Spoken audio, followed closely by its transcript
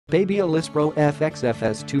BaBylissPRO FX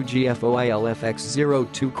FS2G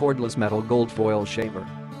FOILFX02 Cordless Metal Gold Foil Shaver.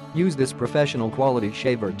 Use this professional quality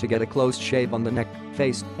shaver to get a close shave on the neck,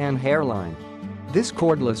 face, and hairline. This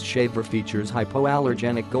cordless shaver features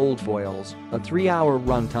hypoallergenic gold foils, a 3-hour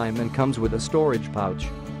runtime, and comes with a storage pouch.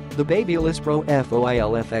 The BaBylissPRO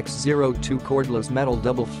FOILFX02 Cordless Metal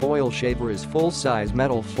Double Foil Shaver is full-size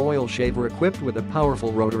metal foil shaver equipped with a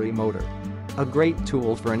powerful rotary motor. A great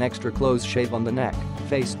tool for an extra close shave on the neck,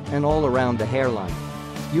 face, and all around the hairline.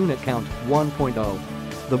 Unit count 1.0.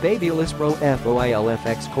 The BaBylissPRO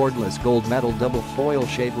FOILFX Cordless Gold Metal Double Foil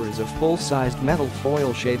Shaver is a full-sized metal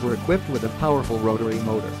foil shaver equipped with a powerful rotary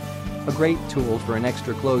motor. A great tool for an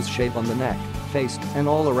extra close shave on the neck, face, and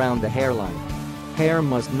all around the hairline. Hair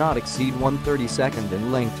must not exceed 1/32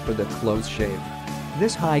 in length for the close shave.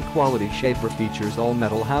 This high-quality shaver features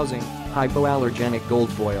all-metal housing, hypoallergenic gold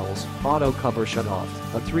foils, auto cover shutoff,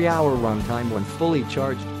 a 3-hour runtime when fully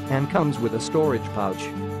charged, and comes with a storage pouch.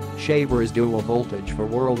 Shaver is dual voltage for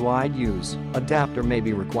worldwide use, adapter may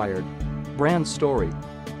be required. Brand story.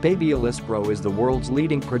 BaBylissPRO is the world's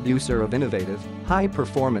leading producer of innovative,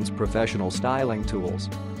 high-performance professional styling tools.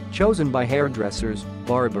 Chosen by hairdressers,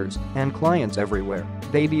 barbers, and clients everywhere,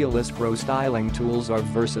 BaBylissPRO styling tools are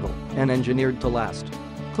versatile and engineered to last.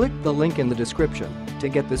 Click the link in the description to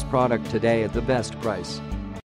get this product today at the best price.